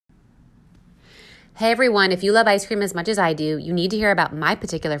Hey everyone, if you love ice cream as much as I do, you need to hear about my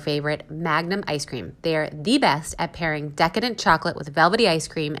particular favorite, Magnum Ice Cream. They're the best at pairing decadent chocolate with velvety ice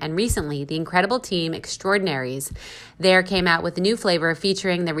cream, and recently, the incredible team Extraordinaries there came out with a new flavor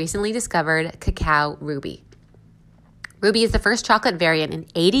featuring the recently discovered Cacao Ruby. Ruby is the first chocolate variant in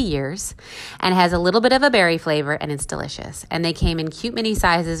 80 years and has a little bit of a berry flavor, and it's delicious. And they came in cute mini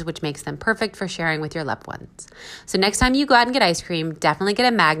sizes, which makes them perfect for sharing with your loved ones. So next time you go out and get ice cream, definitely get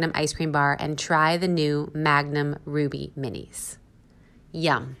a Magnum ice cream bar and try the new Magnum Ruby minis.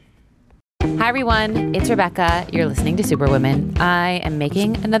 Yum. Hi everyone, it's Rebecca. You're listening to Superwomen. I am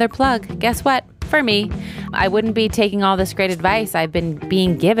making another plug. Guess what? For me, I wouldn't be taking all this great advice I've been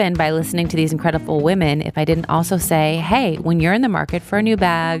being given by listening to these incredible women if I didn't also say, hey, when you're in the market for a new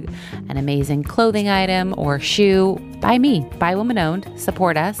bag, an amazing clothing item, or shoe, buy me, buy woman owned,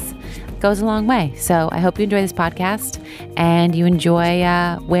 support us. It goes a long way. So I hope you enjoy this podcast and you enjoy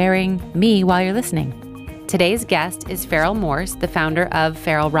wearing me while you're listening. Today's guest is Farrell Morse, the founder of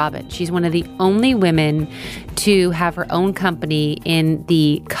Farrell Robin. She's one of the only women to have her own company in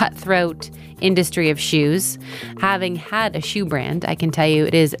the cutthroat industry of shoes. Having had a shoe brand, I can tell you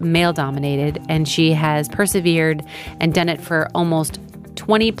it is male-dominated, and she has persevered and done it for almost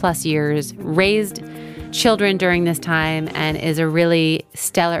 20 plus years, raised children during this time, and is a really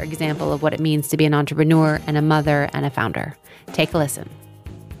stellar example of what it means to be an entrepreneur and a mother and a founder. Take a listen.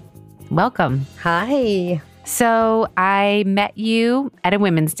 Welcome. Hi. So I met you at a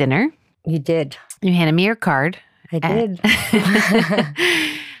women's dinner. You did. You handed me your card. I did.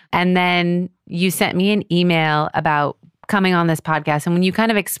 And then you sent me an email about coming on this podcast. And when you kind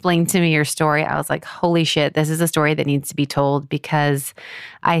of explained to me your story, I was like, holy shit, this is a story that needs to be told, because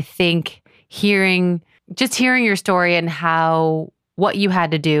I think hearing your story and what you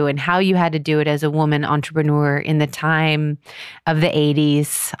had to do and how you had to do it as a woman entrepreneur in the time of the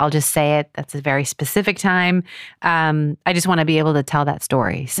 80s. I'll just say it. That's a very specific time. I just want to be able to tell that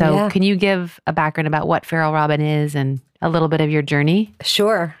story. So Can you give a background about what Farrell Robin is and a little bit of your journey?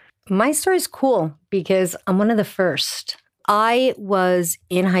 Sure. My story is cool because I'm one of the first. I was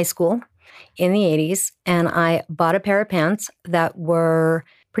in high school in the 80s and I bought a pair of pants that were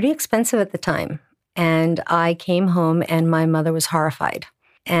pretty expensive at the time. And I came home and my mother was horrified.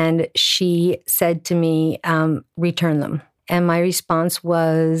 And she said to me, return them. And my response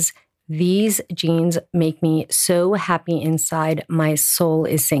was, these jeans make me so happy inside. My soul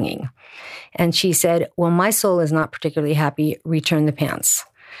is singing. And she said, well, my soul is not particularly happy. Return the pants.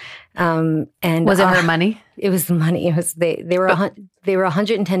 And was it her money? It was the money. It was they were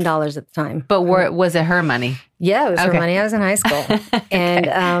 $110 at the time. But was it her money? Yeah, it was her money. I was in high school. Okay.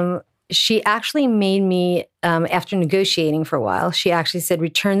 And she actually made me, after negotiating for a while, she actually said,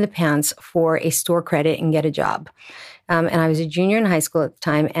 return the pants for a store credit and get a job. And I was a junior in high school at the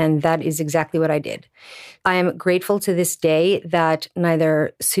time, and that is exactly what I did. I am grateful to this day that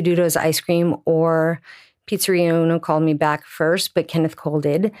neither Suduto's Ice Cream or Pizzeria Uno called me back first, but Kenneth Cole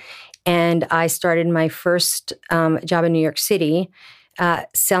did. And I started my first job in New York City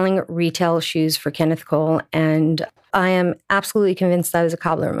selling retail shoes for Kenneth Cole. And I am absolutely convinced I was a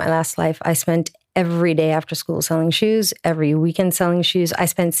cobbler in my last life. I spent every day after school selling shoes, every weekend selling shoes. I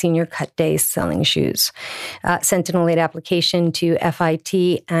spent senior cut days selling shoes, sent in a late application to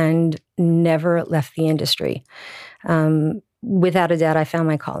FIT and never left the industry. Without a doubt, I found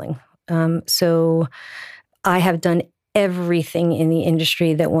my calling. So I have done everything in the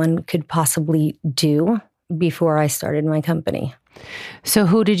industry that one could possibly do before I started my company. So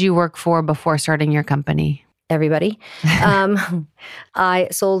who did you work for before starting your company? Everybody. I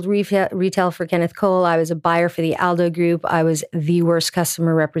sold retail for Kenneth Cole. I was a buyer for the Aldo Group. I was the worst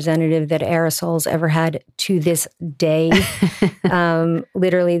customer representative that Aerosols ever had to this day.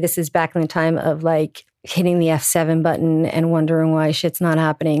 Literally, this is back in the time of like hitting the F7 button and wondering why shit's not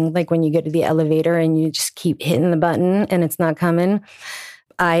happening. Like when you go to the elevator and you just keep hitting the button and it's not coming.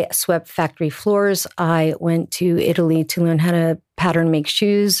 I swept factory floors. I went to Italy to learn how to pattern make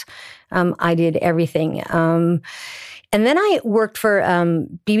shoes. I did everything. And then I worked for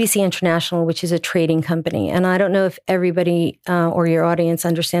BBC International, which is a trading company. And I don't know if everybody or your audience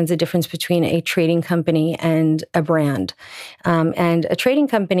understands the difference between a trading company and a brand. And a trading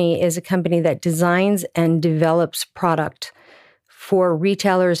company is a company that designs and develops product for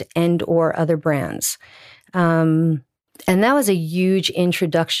retailers and or other brands. And that was a huge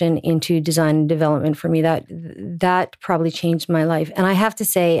introduction into design and development for me. That probably changed my life. And I have to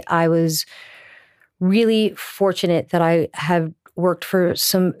say, I was really fortunate that I have worked for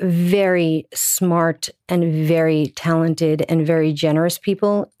some very smart and very talented and very generous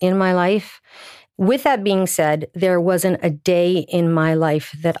people in my life. With that being said, there wasn't a day in my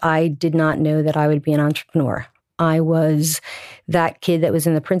life that I did not know that I would be an entrepreneur. I was that kid that was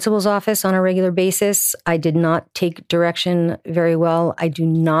in the principal's office on a regular basis. I did not take direction very well. I do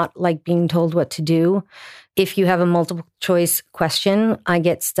not like being told what to do. If you have a multiple choice question, I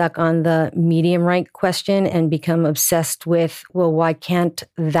get stuck on the medium right question and become obsessed with, well, why can't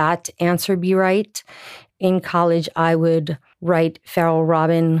that answer be right? In college, I would write Farrell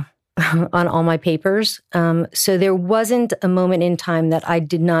Robin on all my papers. So there wasn't a moment in time that I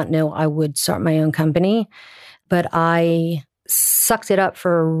did not know I would start my own company. But I sucked it up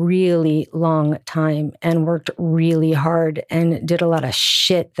for a really long time and worked really hard and did a lot of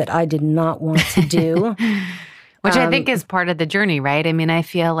shit that I did not want to do. Which I think is part of the journey, right? I mean, I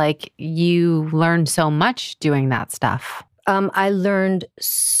feel like you learned so much doing that stuff. I learned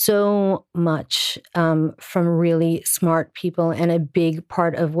so much from really smart people. And a big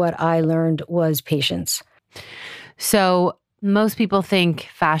part of what I learned was patience. So most people think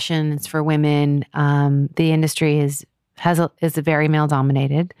fashion is for women. The industry is very male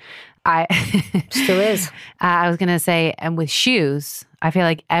dominated. Still is. I was gonna say, and with shoes, I feel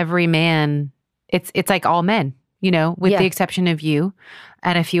like every man, it's like all men, with the exception of you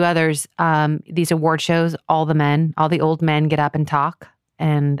and a few others. These award shows, all the old men get up and talk.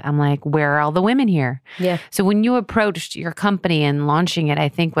 And I'm like, where are all the women here? Yeah. So when you approached your company and launching it, I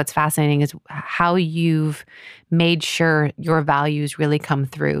think what's fascinating is how you've made sure your values really come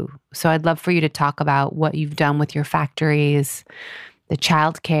through. So I'd love for you to talk about what you've done with your factories, the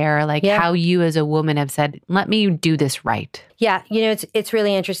childcare, how you as a woman have said, let me do this right. Yeah. It's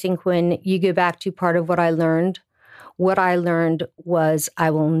really interesting when you go back to part of what I learned. What I learned was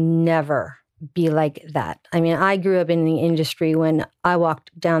I will never be like that. I mean, I grew up in the industry when I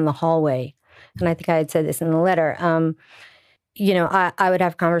walked down the hallway, and I think I had said this in the letter. I would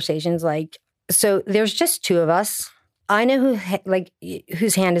have conversations like, so there's just two of us. I know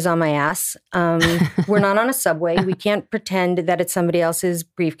whose hand is on my ass. We're not on a subway. We can't pretend that it's somebody else's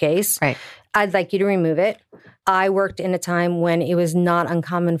briefcase. Right. I'd like you to remove it. I worked in a time when it was not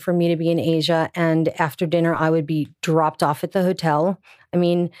uncommon for me to be in Asia, and after dinner, I would be dropped off at the hotel. I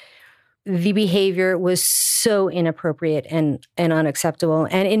mean, the behavior was so inappropriate and unacceptable.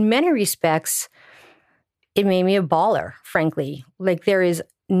 And in many respects, it made me a baller, frankly. Like, there is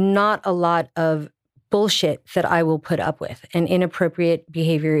not a lot of bullshit that I will put up with. And inappropriate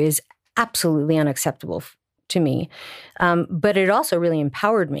behavior is absolutely unacceptable to me. But it also really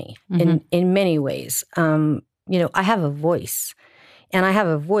empowered me in many ways. I have a voice. And I have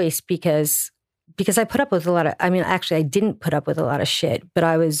a voice because I put up with a lot of, actually, I didn't put up with a lot of shit, but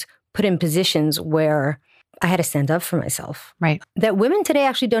I was put in positions where I had to stand up for myself. Right. That women today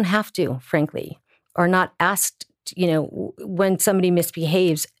actually don't have to, frankly, are not asked, when somebody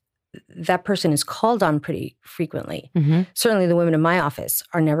misbehaves, that person is called on pretty frequently. Mm-hmm. Certainly the women in my office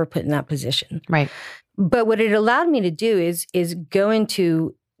are never put in that position. Right. But what it allowed me to do is go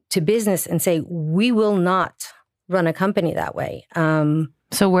into business and say, we will not run a company that way.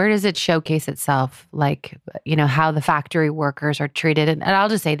 So where does it showcase itself? How the factory workers are treated? And I'll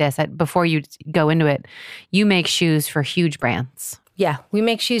just say this, before you go into it, you make shoes for huge brands. Yeah, we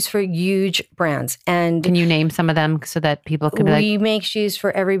make shoes for huge brands. And can you name some of them so that people can be like... We make shoes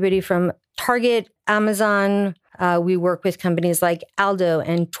for everybody from Target, Amazon. We work with companies like Aldo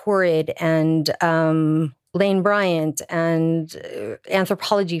and Torrid and Lane Bryant and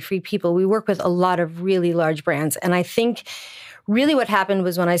Anthropologie, Free People. We work with a lot of really large brands. And I think really what happened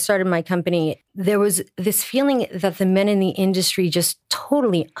was when I started my company, there was this feeling that the men in the industry just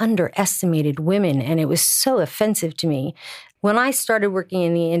totally underestimated women. And it was so offensive to me. When I started working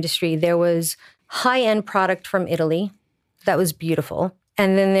in the industry, there was high-end product from Italy that was beautiful.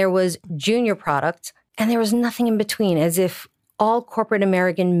 And then there was junior product, and there was nothing in between, as if all corporate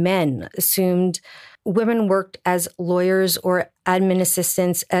American men assumed women worked as lawyers or admin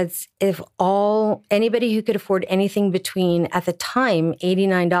assistants, as if anybody who could afford anything between, at the time,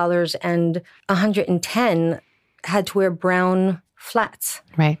 $89 and $110 had to wear brown flats.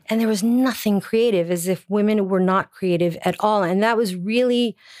 Right. And there was nothing creative, as if women were not creative at all. And that was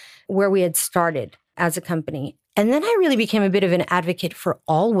really where we had started as a company. And then I really became a bit of an advocate for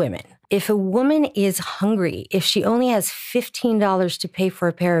all women. If a woman is hungry, if she only has $15 to pay for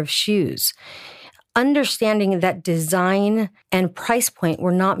a pair of shoes, understanding that design and price point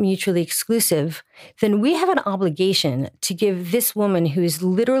were not mutually exclusive, then we have an obligation to give this woman who is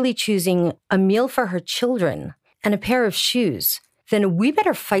literally choosing a meal for her children and a pair of shoes, then we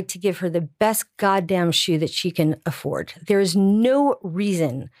better fight to give her the best goddamn shoe that she can afford. There is no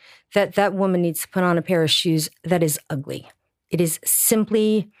reason that that woman needs to put on a pair of shoes that is ugly. It is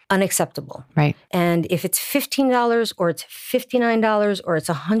simply unacceptable. Right. And if it's $15 or it's $59 or it's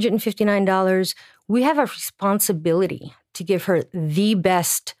 $159, we have a responsibility to give her the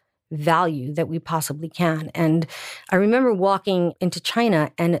best value that we possibly can. And I remember walking into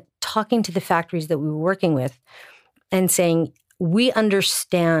China and talking to the factories that we were working with and saying, we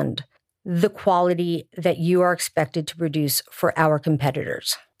understand the quality that you are expected to produce for our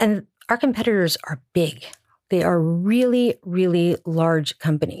competitors. And our competitors are big. They are really, really large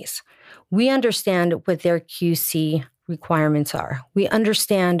companies. We understand what their QC requirements are. We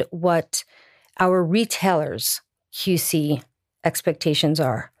understand what our retailers' QC expectations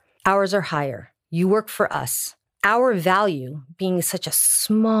are. Ours are higher. You work for us. Our value, being such a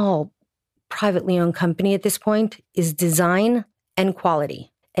small, privately owned company at this point, is design and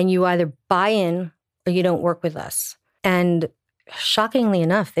quality. And you either buy in or you don't work with us. And shockingly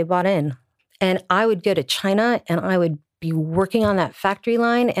enough, they bought in. And I would go to China and I would be working on that factory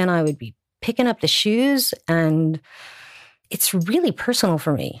line and I would be picking up the shoes. And it's really personal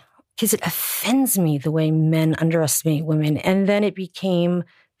for me because it offends me the way men underestimate women. And then it became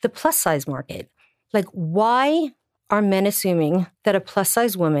the plus size market. Like, why are men assuming that a plus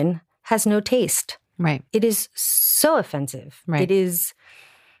size woman has no taste? Right. It is so offensive. Right. It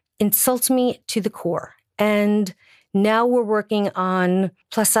insults me to the core. And now we're working on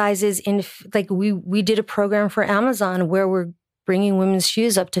plus sizes in, like, we did a program for Amazon where we're bringing women's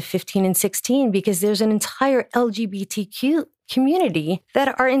shoes up to 15 and 16 because there's an entire LGBTQ community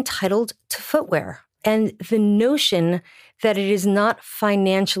that are entitled to footwear. And the notion that it is not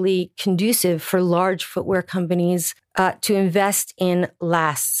financially conducive for large footwear companies to invest in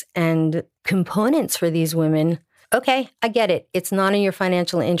lasts and components for these women. Okay, I get it. It's not in your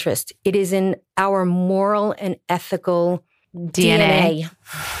financial interest. It is in our moral and ethical DNA.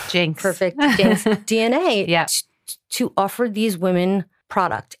 Jinx. Perfect. Jinx. DNA Yeah. to offer these women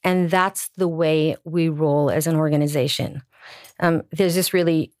product. And that's the way we roll as an organization. There's this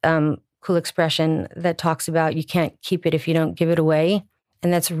really cool expression that talks about you can't keep it if you don't give it away.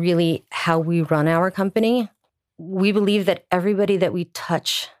 And that's really how we run our company. We believe that everybody that we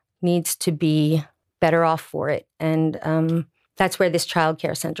touch needs to be better off for it. And that's where this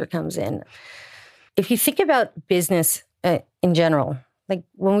childcare center comes in. If you think about business in general, like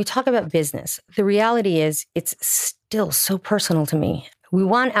when we talk about business, the reality is it's still so personal to me. We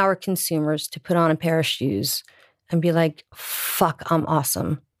want our consumers to put on a pair of shoes and be like, fuck, I'm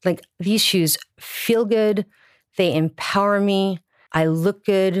awesome. Like, these shoes feel good. They empower me. I look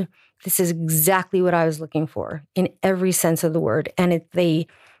good. This is exactly what I was looking for in every sense of the word. And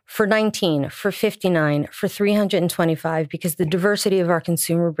for 19, for 59, for 325, because the diversity of our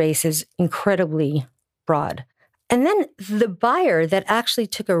consumer base is incredibly broad. And then the buyer that actually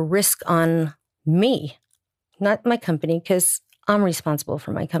took a risk on me, not my company, because I'm responsible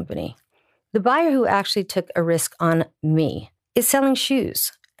for my company. The buyer who actually took a risk on me is selling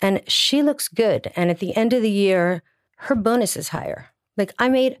shoes. And she looks good. And at the end of the year, her bonus is higher. Like, I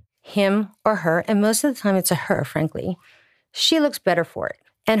made him or her, and most of the time it's a her, frankly. She looks better for it.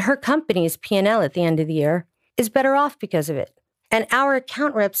 And her company's P&L at the end of the year is better off because of it. And our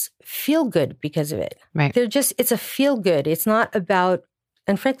account reps feel good because of it. Right. It's a feel good. It's not about,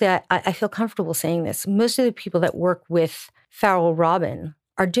 and frankly, I feel comfortable saying this. Most of the people that work with Farrell Robin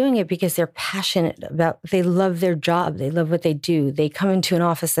are doing it because they're passionate they love their job. They love what they do. They come into an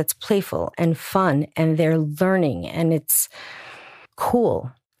office that's playful and fun and they're learning and it's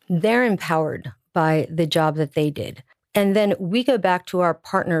cool. They're empowered by the job that they did. And then we go back to our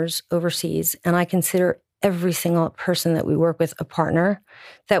partners overseas, and I consider every single person that we work with a partner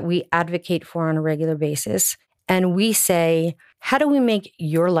that we advocate for on a regular basis. And we say, how do we make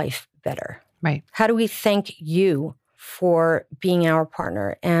your life better? Right. How do we thank you for being our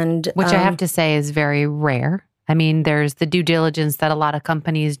partner? And which I have to say is very rare. I mean, there's the due diligence that a lot of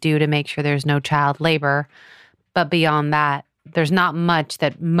companies do to make sure there's no child labor. But beyond that, there's not much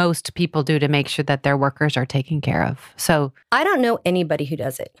that most people do to make sure that their workers are taken care of. So I don't know anybody who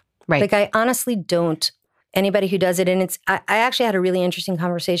does it. Right. Like, I honestly don't. Anybody who does it. And I actually had a really interesting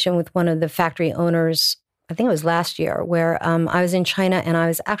conversation with one of the factory owners, I think it was last year, where I was in China and I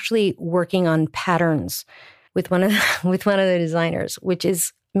was actually working on patterns with one of the designers, which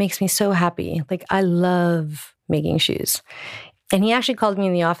makes me so happy. Like, I love making shoes. And he actually called me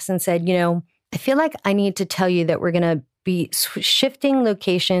in the office and said, I feel like I need to tell you that we're going to be shifting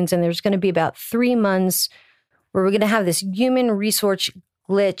locations and there's going to be about 3 months where we're going to have this human resource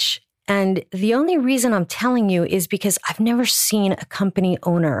glitch. And the only reason I'm telling you is because I've never seen a company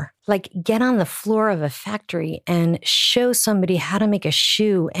owner like get on the floor of a factory and show somebody how to make a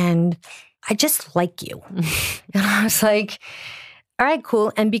shoe and I just like you. And I was like, all right,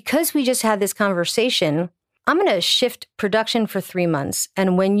 cool. And because we just had this conversation, I'm going to shift production for 3 months.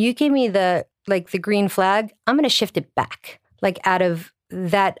 And when you give me the green flag, I'm going to shift it back, out of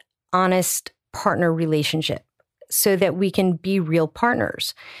that honest partner relationship so that we can be real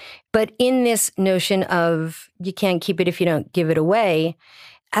partners. But in this notion of you can't keep it if you don't give it away,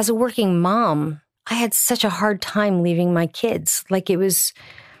 as a working mom, I had such a hard time leaving my kids. I used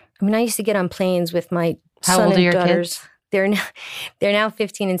to get on planes with my son and daughters. Kids? They're now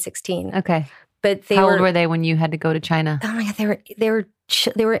 15 and 16. Okay. But how old were they when you had to go to China? Oh my God, they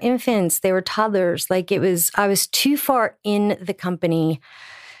were infants. They were toddlers. I was too far in the company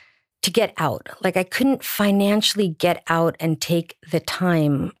to get out. I couldn't financially get out and take the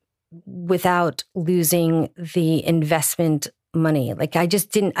time without losing the investment money. I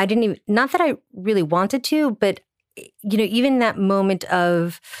didn't even, not that I really wanted to, but even that moment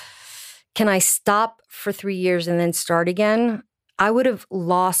of, can I stop for 3 years and then start again? I would have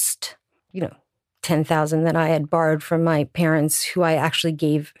lost, $10,000 that I had borrowed from my parents, who I actually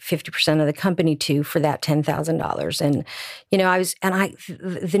gave 50% of the company to for that $10,000. And,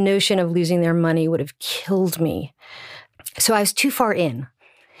 the notion of losing their money would have killed me. So I was too far in.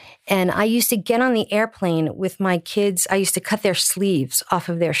 And I used to get on the airplane with my kids. I used to cut their sleeves off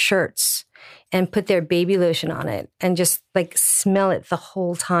of their shirts and put their baby lotion on it and just smell it the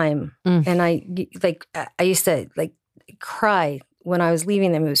whole time. And I used to cry when I was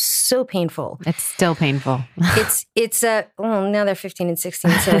leaving them. It was so painful. It's still painful. Now they're 15 and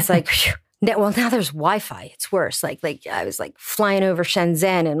 16. So it's now there's Wi-Fi. It's worse. I was flying over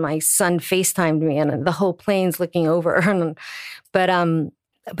Shenzhen and my son FaceTimed me and the whole plane's looking over.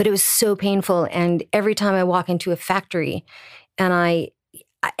 But it was so painful. And every time I walk into a factory and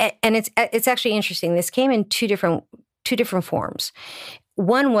it's actually interesting. This came in two different forms.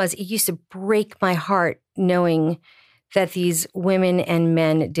 One was, it used to break my heart knowing that these women and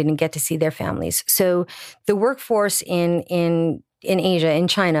men didn't get to see their families. So the workforce in Asia, in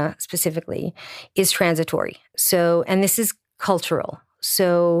China specifically, is transitory. So, and this is cultural.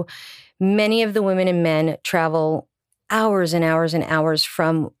 So many of the women and men travel hours and hours and hours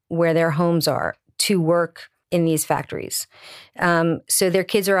from where their homes are to work in these factories. So their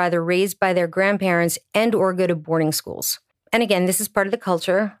kids are either raised by their grandparents and or go to boarding schools. And again, this is part of the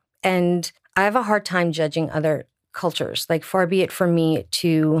culture. And I have a hard time judging other cultures. Far be it from me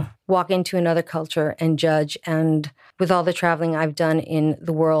to walk into another culture and judge. And with all the traveling I've done in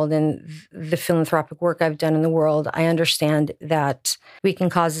the world and the philanthropic work I've done in the world, I understand that we can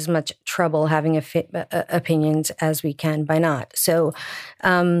cause as much trouble having opinions as we can by not. So,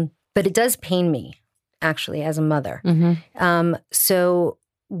 but it does pain me, actually, as a mother. So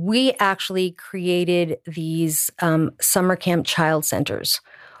we actually created these summer camp child centers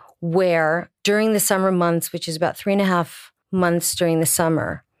where during the summer months, which is about 3.5 months during the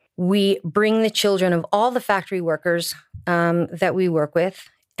summer, we bring the children of all the factory workers that we work with,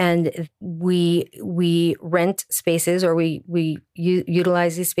 and we rent spaces, or we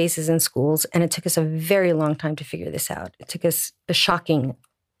utilize these spaces in schools. And it took us a very long time to figure this out. It took us a shocking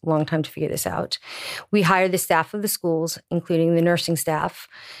long time to figure this out. We hire the staff of the schools, including the nursing staff.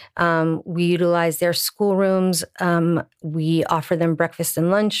 We utilize their schoolrooms. We offer them breakfast and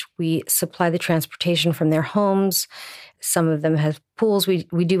lunch. We supply the transportation from their homes. Some of them have pools. We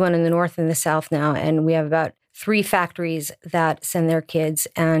do one in the north and the south now, and we have about 3 factories that send their kids,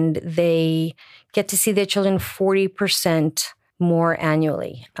 and they get to see their children 40% more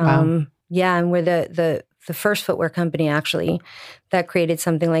annually. Wow. And we're the first footwear company, actually, that created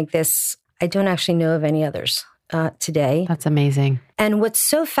something like this. I don't actually know of any others today. That's amazing. And what's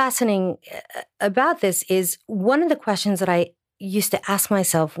so fascinating about this is one of the questions that I used to ask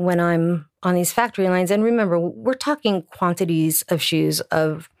myself when I'm on these factory lines, and remember, we're talking quantities of shoes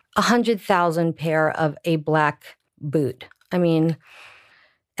of 100,000 pair of a black boot. I mean,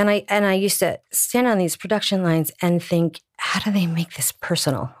 and I used to stand on these production lines and think, how do they make this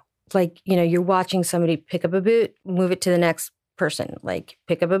personal? You're watching somebody pick up a boot, move it to the next person.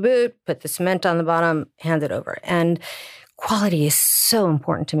 Pick up a boot, put the cement on the bottom, hand it over. And quality is so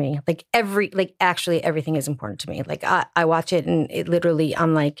important to me. Actually everything is important to me. I watch it and it literally,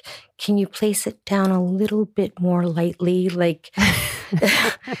 I'm like, can you place it down a little bit more lightly?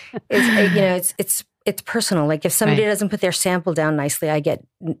 It's personal. If somebody doesn't put their sample down nicely, I get,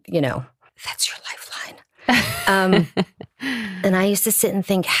 that's your lifeline. And I used to sit and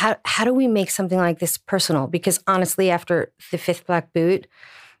think, how do we make something like this personal? Because honestly, after the 5th black boot,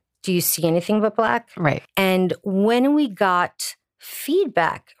 do you see anything but black? Right. And when we got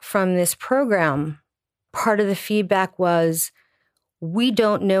feedback from this program, part of the feedback was, we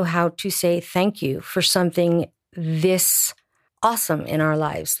don't know how to say thank you for something this awesome in our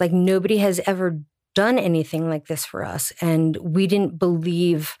lives. Like nobody has ever done anything like this for us. And we didn't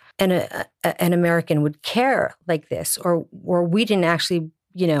believe an American would care like this, or we didn't actually,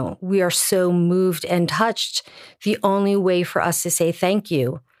 we are so moved and touched. The only way for us to say thank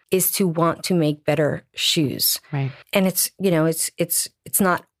you is to want to make better shoes. Right. And it's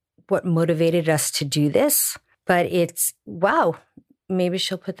not what motivated us to do this, but it's, wow, maybe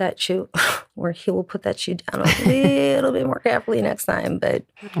she'll put that shoe or he will put that shoe down a little bit more carefully next time. But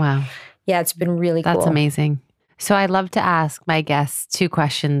wow. Yeah, it's been really cool. That's amazing. So I love to ask my guests 2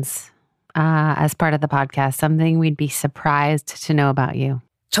 questions as part of the podcast, something we'd be surprised to know about you.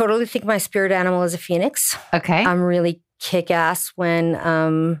 Totally think my spirit animal is a phoenix. Okay. I'm really kick-ass when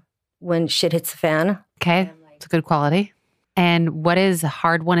shit hits the fan. Okay. It's a good quality. And what is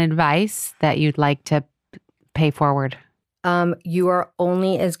hard-won advice that you'd like to pay forward? You are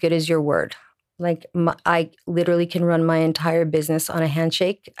only as good as your word. Like I literally can run my entire business on a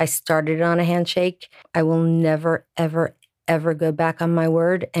handshake. I started on a handshake. I will never, ever, ever go back on my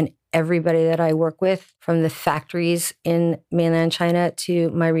word. And everybody that I work with, from the factories in mainland China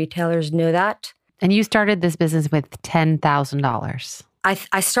to my retailers, know that. And you started this business with $10,000.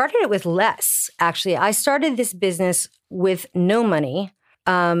 I started it with less, actually. I started this business with no money.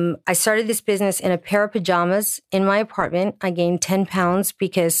 I started this business in a pair of pajamas in my apartment. I gained 10 pounds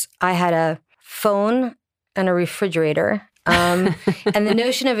because I had a phone and a refrigerator. And the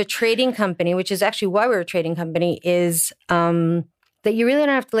notion of a trading company, which is actually why we're a trading company, is that you really don't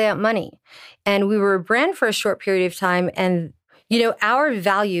have to lay out money. And we were a brand for a short period of time. And, our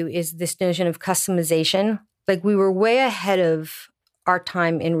value is this notion of customization. Like we were way ahead of our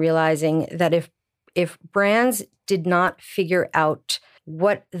time in realizing that if brands did not figure out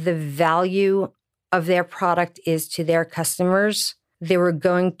what the value of their product is to their customers, they were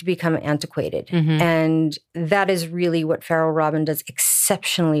going to become antiquated. Mm-hmm. And that is really what Farrell Robin does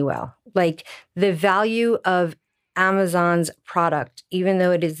exceptionally well. Like the value of Amazon's product, even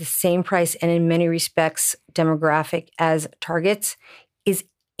though it is the same price and in many respects demographic as Target's, is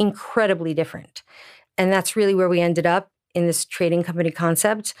incredibly different. And that's really where we ended up in this trading company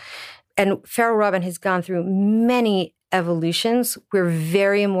concept. And Farrell Robin has gone through many evolutions. We're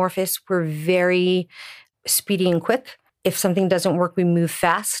very amorphous. We're very speedy and quick. If something doesn't work, we move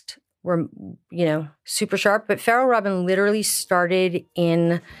fast. We're, super sharp. But Farrell Robin literally started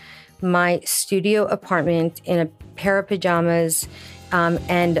in my studio apartment in a pair of pajamas,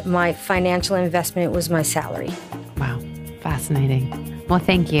 and my financial investment was my salary. Wow. Fascinating. Well,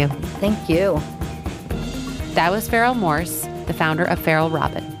 thank you. Thank you. That was Farrell Morse, the founder of Farrell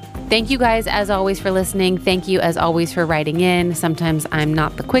Robin. Thank you guys, as always, for listening. Thank you, as always, for writing in. Sometimes I'm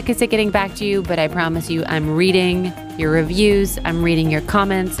not the quickest at getting back to you, but I promise you I'm reading your reviews, I'm reading your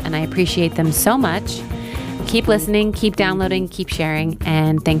comments, and I appreciate them so much. Keep listening, keep downloading, keep sharing,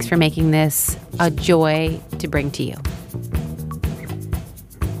 and thanks for making this a joy to bring to you.